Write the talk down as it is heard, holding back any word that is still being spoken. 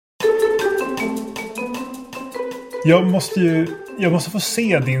Jag måste få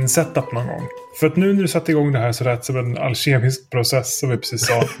se din setup någon gång. För att nu när du satte igång det här så rätt som en alkemisk process som vi precis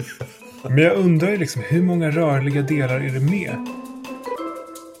sa. Men jag undrar ju liksom, hur många rörliga delar är det med?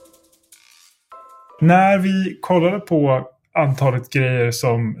 När vi kollade på antalet grejer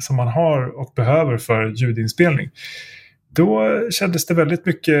som man har och behöver för ljudinspelning, då kändes det väldigt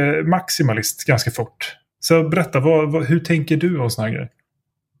mycket maximalist ganska fort. Så berätta, hur tänker du om såna här grejer?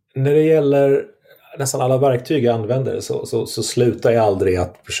 När det gäller nästan alla verktyg jag använder så slutar jag aldrig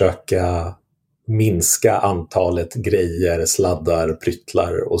att försöka minska antalet grejer, sladdar,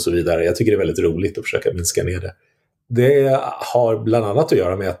 pryttlar och så vidare. Jag tycker det är väldigt roligt att försöka minska ner det. Det har bland annat att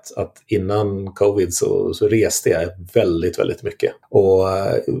göra med att innan covid så reste jag väldigt, väldigt mycket. Och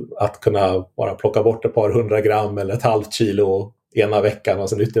att kunna bara plocka bort ett par 100 gram eller ett halvt kilo ena veckan och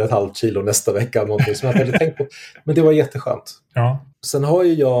sen ytterligare ett halvt kilo nästa vecka. Någonting som jag inte hade tänkt på. Men det var jätteskönt. Ja. Sen har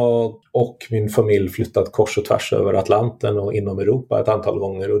ju jag och min familj flyttat kors och tvärs över Atlanten och inom Europa ett antal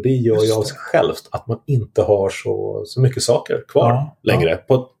gånger. Och det gör ju av sig självt att man inte har så mycket saker kvar längre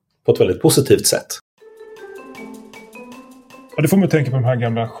på ett väldigt positivt sätt. Ja, det får man tänka på de här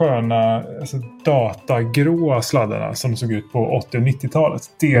gamla sköna datagråa sladdarna som såg ut på 80- och 90-talet.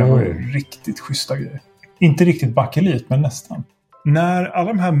 Det var ju riktigt schyssta grejer. Inte riktigt bakelit, men nästan. När alla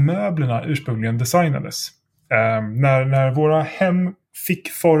de här möblerna ursprungligen designades, när våra hem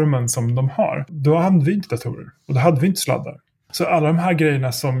fick formen som de har, då hade vi inte datorer och då hade vi inte sladdar. Så alla de här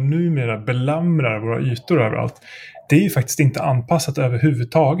grejerna som numera belamrar våra ytor överallt, det är ju faktiskt inte anpassat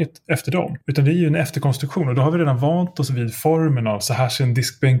överhuvudtaget efter dem. Utan det är ju en efterkonstruktion och då har vi redan vant oss vid formen av så här ser en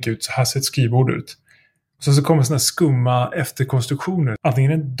diskbänk ut, så här ser ett skrivbord ut. Så kommer såna här skumma efterkonstruktioner.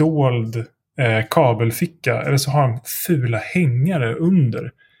 Antingen en dold kabelficka eller så har de fula hängare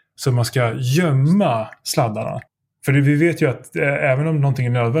under. Så man ska gömma sladdarna. För vi vet ju att även om någonting är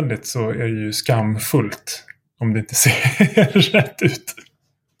nödvändigt så är det ju skamfullt om det inte ser rätt ut.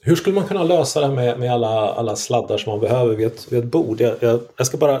 Hur skulle man kunna lösa det med alla sladdar som man behöver vid ett bord? Jag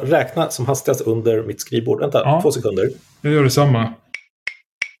ska bara räkna som hastigast under mitt skrivbord. Vänta, 2 sekunder. Jag gör detsamma.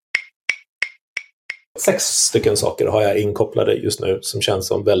 6 stycken saker har jag inkopplade just nu som känns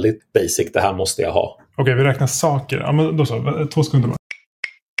som väldigt basic. Det här måste jag ha. Okej, vi räknar saker. Ja, men då så, 2 sekunder bara.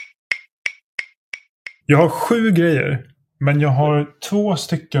 Jag har 7 grejer. Men jag har 2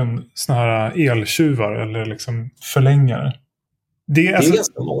 stycken såna här eltjuvar eller liksom förlängare. Det är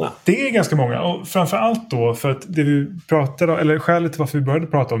ganska många. Det är ganska många. Och framförallt då för att det vi pratade om, eller skälet till varför vi började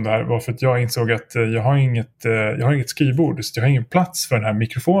prata om det här var för att jag insåg att jag har inget skrivbord. Så jag har ingen plats för den här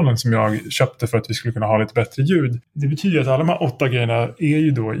mikrofonen som jag köpte för att vi skulle kunna ha lite bättre ljud. Det betyder att alla de här 8 grejerna är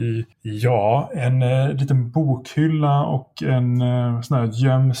ju då i en liten bokhylla och en sån här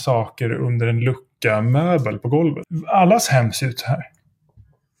göm saker under en lucka möbel på golvet. Allas hem ser ut så här.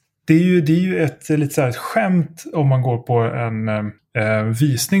 Det är ju ett lite så här ett skämt om man går på en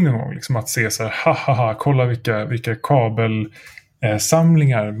visning någon gång. Liksom att se så här, kolla vilka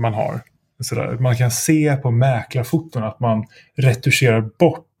kabelsamlingar man har. Så där. Man kan se på mäklarfoton att man retuscherar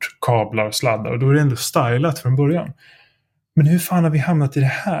bort kablar och sladdar. Och då är det ändå stylat från början. Men hur fan har vi hamnat i det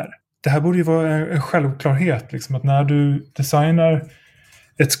här? Det här borde ju vara en självklarhet. Liksom, att när du designar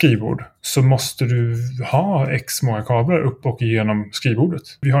ett skrivbord så måste du ha x många kablar upp och igenom skrivbordet.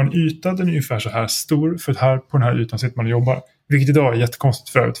 Vi har en yta, den är ungefär så här stor, för att här på den här ytan sitter man och jobbar. Vilket idag är jättekonstigt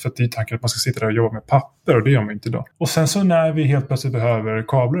förut, för att det är tanken att man ska sitta där och jobba med papper, och det gör man inte idag. Och sen så när vi helt plötsligt behöver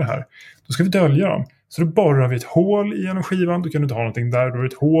kablar här, då ska vi dölja dem. Så då borrar vi ett hål genom skivan, då kan du inte ha någonting där, då är det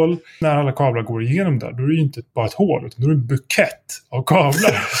ett hål. När alla kablar går igenom där, då är det ju inte bara ett hål, utan då är det en bukett av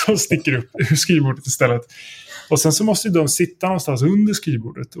kablar som sticker upp ur skrivbordet istället. Och sen så måste ju de sitta någonstans under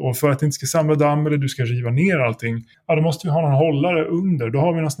skrivbordet. Och för att det inte ska samla damm eller du ska riva ner allting, ja, då måste vi ha någon hållare under. Då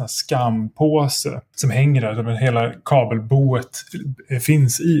har vi någon sån här skampåse som hänger där, där hela kabelboet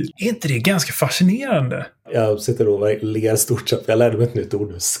finns i. Är inte det ganska fascinerande? Jag sitter och ler stort sett. Jag lärde mig ett nytt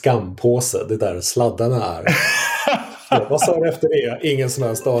ord nu. Skampåse, det där sladdarna är. Vad sa du efter det? Ingen sån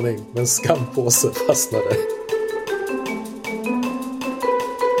här staning, men skampåse fastnade.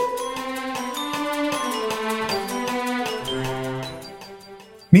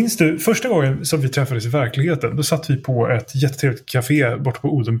 Minns du, första gången som vi träffades i verkligheten, då satt vi på ett jättetrevligt café bort på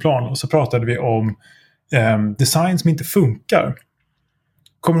Odenplan och så pratade vi om design som inte funkar.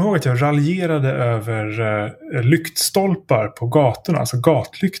 Kommer du ihåg att jag raljerade över lyktstolpar på gatorna, alltså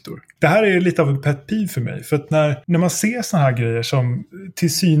gatlyktor? Det här är lite av en pet peeve för mig, för att när man ser såna här grejer som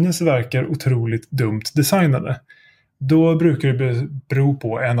till synes verkar otroligt dumt designade, då brukar det bero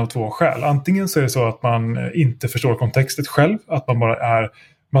på en av 2 skäl. Antingen så är det så att man inte förstår kontextet själv, att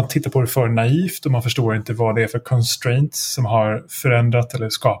man tittar på det för naivt och man förstår inte vad det är för constraints som har förändrat eller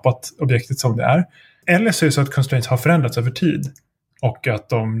skapat objektet som det är. Eller så är det så att constraints har förändrats över tid och att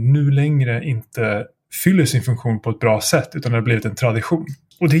de nu längre inte fyller sin funktion på ett bra sätt utan det har blivit en tradition.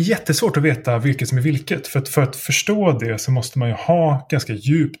 Och det är jättesvårt att veta vilket som är vilket. För att förstå det så måste man ju ha ganska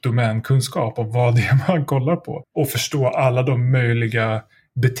djup domänkunskap om vad det är man kollar på. Och förstå alla de möjliga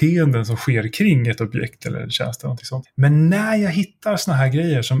beteenden som sker kring ett objekt eller tjänst eller något sånt. Men när jag hittar såna här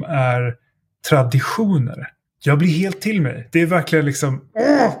grejer som är traditioner, jag blir helt till mig. Det är verkligen liksom,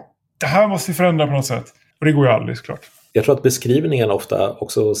 det här måste vi förändra på något sätt. Och det går ju aldrig såklart. Jag tror att beskrivningen ofta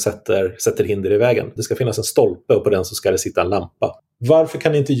också sätter hinder i vägen. Det ska finnas en stolpe och på den så ska det sitta en lampa. Varför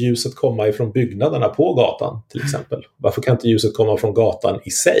kan inte ljuset komma ifrån byggnaderna på gatan till exempel? Varför kan inte ljuset komma från gatan i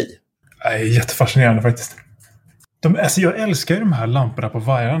sig? Det är jättefascinerande faktiskt. Jag älskar ju de här lamporna på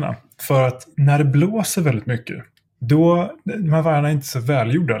vajarna. För att när det blåser väldigt mycket, då, de här vajarna är inte så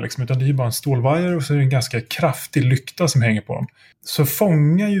välgjorda liksom, utan det är ju bara en stålvajer och så är det en ganska kraftig lykta som hänger på dem. Så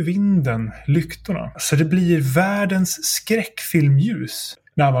fångar ju vinden lyktorna. Så det blir världens skräckfilmljus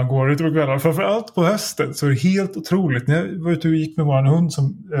när man går ut på kvällar. Framförallt på hösten så är det helt otroligt. När jag var ute och gick med vår hund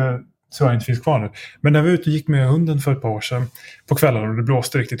som så inte finns kvar nu. Men när vi var ute och gick med hunden för ett par år sedan på kvällar och det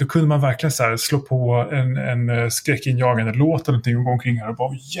blåste riktigt, då kunde man verkligen så här slå på en skräckinjagande låt eller någonting och gå omkring här och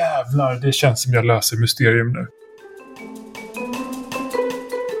bara jävlar, det känns som jag löser mysterium nu.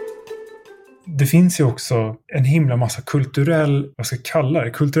 Det finns ju också en himla massa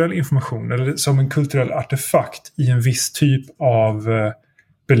kulturell information eller som en kulturell artefakt i en viss typ av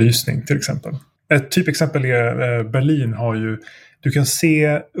belysning till exempel. Ett typexempel är Berlin har ju, du kan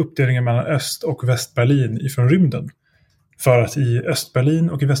se uppdelningen mellan Öst- och Västberlin ifrån rymden. För att i Östberlin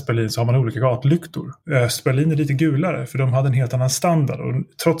och i Västberlin så har man olika gatlyktor. Östberlin är lite gulare för de hade en helt annan standard. Och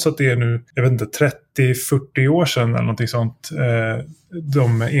trots att det är nu, jag vet inte, 30-40 år sedan eller någonting sånt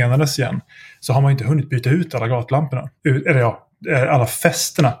de enades igen, så har man inte hunnit byta ut alla gatlamporna. Alla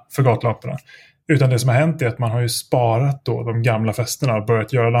fästena för gatlamporna. Utan det som har hänt är att man har ju sparat då de gamla fästena och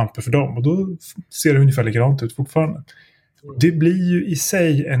börjat göra lampor för dem. Och då ser det ungefär likadant ut fortfarande. Det blir ju i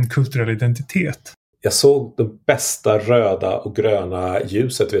sig en kulturell identitet. Jag såg det bästa röda och gröna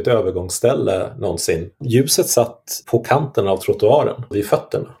ljuset vid ett övergångsställe någonsin. Ljuset satt på kanten av trottoaren vid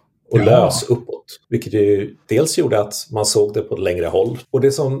fötterna och lös uppåt. Vilket ju dels gjorde att man såg det på ett längre håll. Och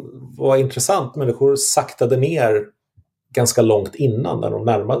det som var intressant, människor saktade ner ganska långt innan när de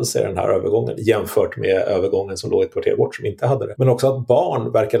närmade sig den här övergången jämfört med övergången som låg ett kvarter bort som inte hade det. Men också att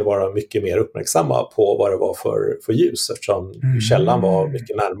barn verkade vara mycket mer uppmärksamma på vad det var för ljus eftersom källan var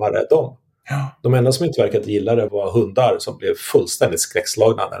mycket närmare dem. Ja. De enda som inte verkade gilla det var hundar som blev fullständigt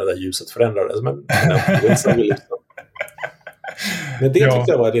skräckslagna när det där ljuset förändrades. Men det tyckte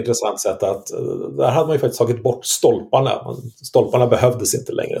jag var ett intressant sätt att där hade man ju faktiskt tagit bort stolparna. Stolparna behövdes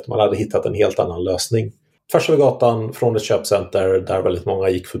inte längre. Man hade hittat en helt annan lösning. Tvärs över gatan från ett köpcenter där väldigt många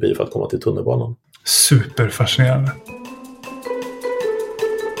gick förbi för att komma till tunnelbanan. Superfascinerande.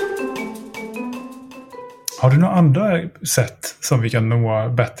 Har du några andra sätt som vi kan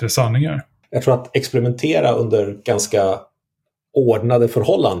nå bättre sanningar? Jag tror att experimentera under ganska ordnade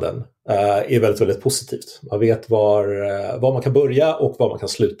förhållanden är väldigt, väldigt positivt. Man vet var man kan börja och var man kan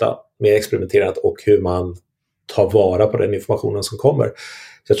sluta med experimenterandet och hur man tar vara på den informationen som kommer.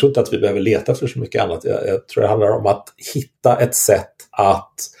 Så jag tror inte att vi behöver leta för så mycket annat. Jag tror det handlar om att hitta ett sätt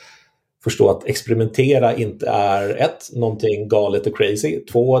att förstå att experimentera inte är någonting galet och crazy.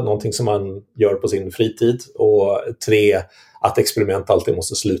 2, någonting som man gör på sin fritid. Och 3, att experiment alltid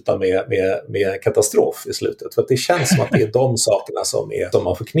måste sluta med katastrof i slutet. För att det känns som att det är de sakerna som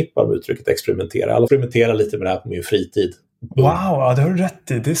man förknippar med uttrycket experimentera. Alla experimenterar lite med det här på min fritid. Wow, ja, det har du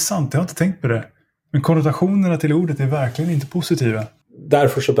rätt i. Det är sant, jag har inte tänkt på det. Men konnotationerna till ordet är verkligen inte positiva.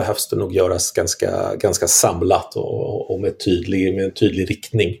 Därför så behövs det nog göras ganska samlat och med en tydlig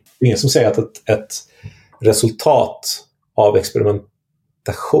riktning. Det är ingen som säger att ett resultat av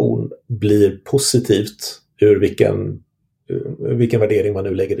experimentation blir positivt ur vilken värdering man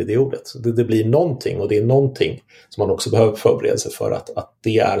nu lägger i det ordet. Det blir någonting och det är någonting som man också behöver förbereda sig för att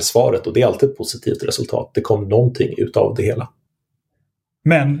det är svaret och det är alltid ett positivt resultat. Det kommer någonting utav det hela.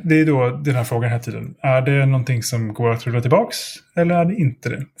 Men det är då den här frågan här tiden. Är det någonting som går att rulla tillbaks eller är det inte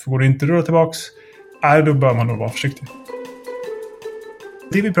det? För går det inte att rulla tillbaks, då bör man nog vara försiktig.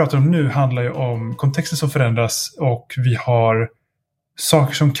 Det vi pratar om nu handlar ju om kontexter som förändras och vi har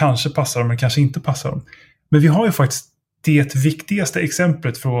saker som kanske passar dem men kanske inte passar dem. Men vi har ju faktiskt det viktigaste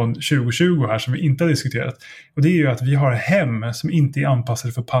exemplet från 2020 här som vi inte har diskuterat. Och det är ju att vi har hem som inte är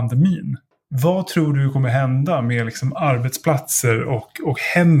anpassade för pandemin. Vad tror du kommer hända med liksom arbetsplatser och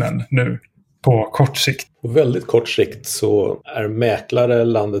hemmen nu på kort sikt? På väldigt kort sikt så är mäklare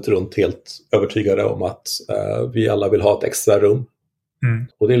landet runt helt övertygade om att vi alla vill ha ett extra rum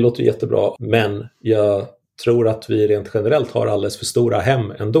Och det låter jättebra, men jag tror att vi rent generellt har alldeles för stora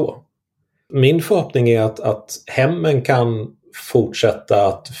hem ändå. Min förhoppning är att hemmen kan fortsätta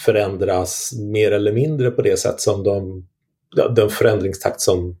att förändras mer eller mindre på det sätt som den förändringstakt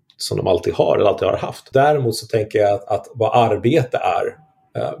som de alltid har haft. Däremot så tänker jag att vad arbete är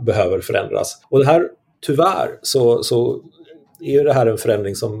behöver förändras. Och det här, tyvärr, så är ju det här en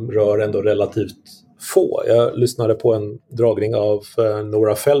förändring som rör ändå relativt få. Jag lyssnade på en dragning av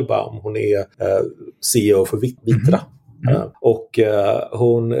Nora Fellbaum. Hon är CEO för Vitra. Och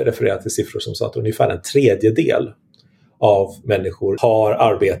hon refererar till siffror som sa att ungefär en tredjedel av människor har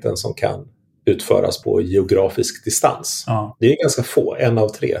arbeten som kan utföras på geografisk distans. Ja. Det är ganska få, 1 av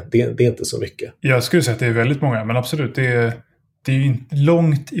 3. Det är inte så mycket. Jag skulle säga att det är väldigt många, men absolut, det är ju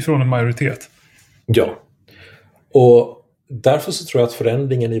långt ifrån en majoritet. Ja, och därför så tror jag att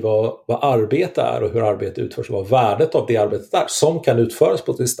förändringen i vad arbete är och hur arbete utförs och vad värdet av det arbetet är som kan utföras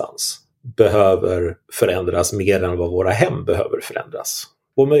på distans behöver förändras mer än vad våra hem behöver förändras.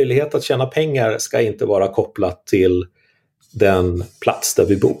 Vår möjlighet att tjäna pengar ska inte vara kopplat till den plats där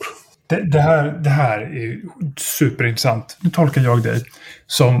vi bor. Det här är superintressant. Nu tolkar jag dig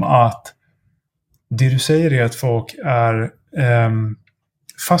som att det du säger är att folk är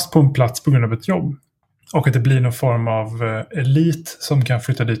fast på en plats på grund av ett jobb. Och att det blir någon form av elit som kan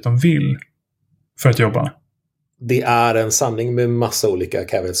flytta dit de vill för att jobba. Det är en sanning med massa olika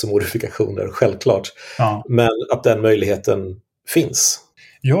caveats och modifikationer, självklart. Ja. Men att den möjligheten finns.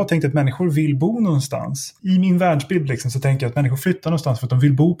 Jag har tänkt att människor vill bo någonstans. I min världsbild liksom, så tänker jag att människor flyttar någonstans för att de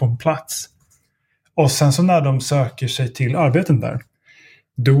vill bo på en plats. Och sen så när de söker sig till arbeten där,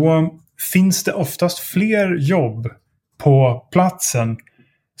 då finns det oftast fler jobb på platsen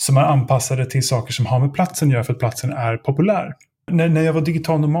som är anpassade till saker som har med platsen att göra för att platsen är populär. När jag var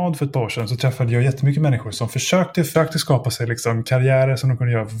digital nomad för ett par år sedan så träffade jag jättemycket människor som försökte skapa sig liksom karriärer som de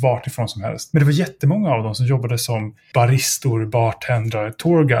kunde göra vart ifrån som helst. Men det var jättemånga av dem som jobbade som baristor, bartendrar,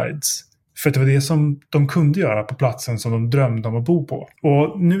 tourguides. För att det var det som de kunde göra på platsen som de drömde om att bo på.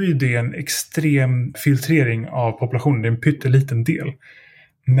 Och nu är det en extrem filtrering av populationen. Det är en pytteliten del.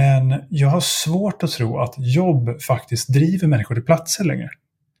 Men jag har svårt att tro att jobb faktiskt driver människor till platser längre.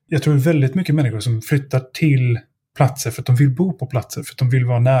 Jag tror väldigt mycket människor som flyttar till platser för att de vill bo på platser. För att de vill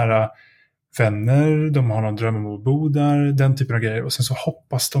vara nära vänner. De har någon dröm om att bo där. Den typen av grejer. Och sen så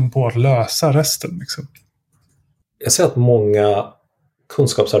hoppas de på att lösa resten. Liksom. Jag ser att många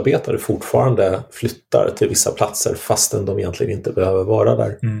kunskapsarbetare fortfarande flyttar till vissa platser fastän de egentligen inte behöver vara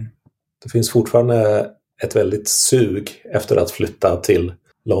där. Det finns fortfarande ett väldigt sug efter att flytta till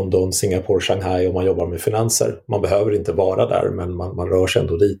London, Singapore, Shanghai om man jobbar med finanser. Man behöver inte vara där, men man rör sig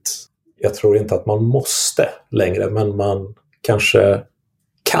ändå dit. Jag tror inte att man måste längre, men man kanske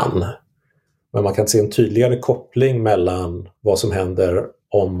kan. Men man kan se en tydligare koppling mellan vad som händer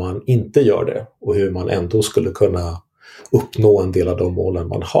om man inte gör det och hur man ändå skulle kunna uppnå en del av de målen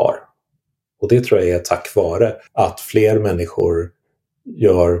man har. Och det tror jag är tack vare att fler människor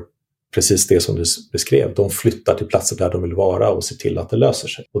gör precis det som du beskrev. De flyttar till platser där de vill vara och ser till att det löser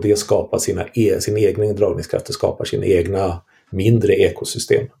sig. Och det skapar sin egen dragningskraft, det skapar sina egna mindre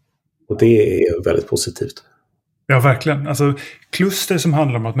ekosystem. Och det är väldigt positivt. Ja, verkligen. Alltså, kluster som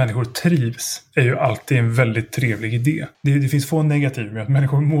handlar om att människor trivs är ju alltid en väldigt trevlig idé. Det finns få negativ med att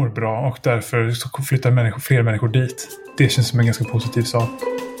människor mår bra och därför så flyttar fler människor dit. Det känns som en ganska positiv sak.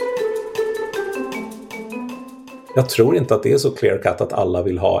 Jag tror inte att det är så clear-cut att alla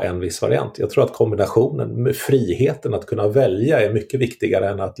vill ha en viss variant. Jag tror att kombinationen med friheten att kunna välja är mycket viktigare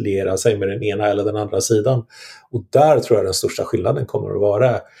än att liera sig med den ena eller den andra sidan. Och där tror jag den största skillnaden kommer att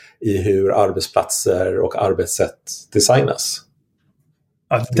vara i hur arbetsplatser och arbetssätt designas.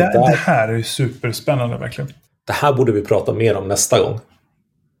 Ja, det här är ju superspännande verkligen. Det här borde vi prata mer om nästa gång.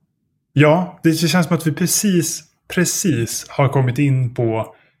 Ja, det känns som att vi precis har kommit in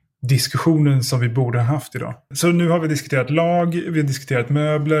på diskussionen som vi borde ha haft idag. Så nu har vi diskuterat lag, vi har diskuterat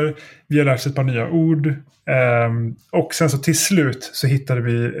möbler, vi har lärt oss ett par nya ord. Och sen så till slut så hittade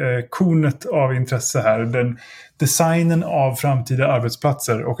vi kornet av intresse här. Den designen av framtida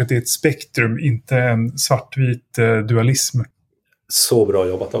arbetsplatser och att det är ett spektrum, inte en svartvit dualism. Så bra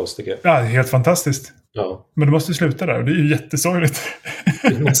jobbat av oss, tycker jag. Ja, helt fantastiskt. Ja. Men du måste sluta där och det är ju jättesorgligt.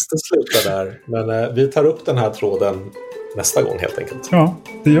 Vi måste sluta där. Men vi tar upp den här tråden nästa gång helt enkelt. Ja,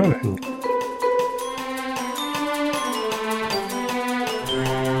 det gör vi.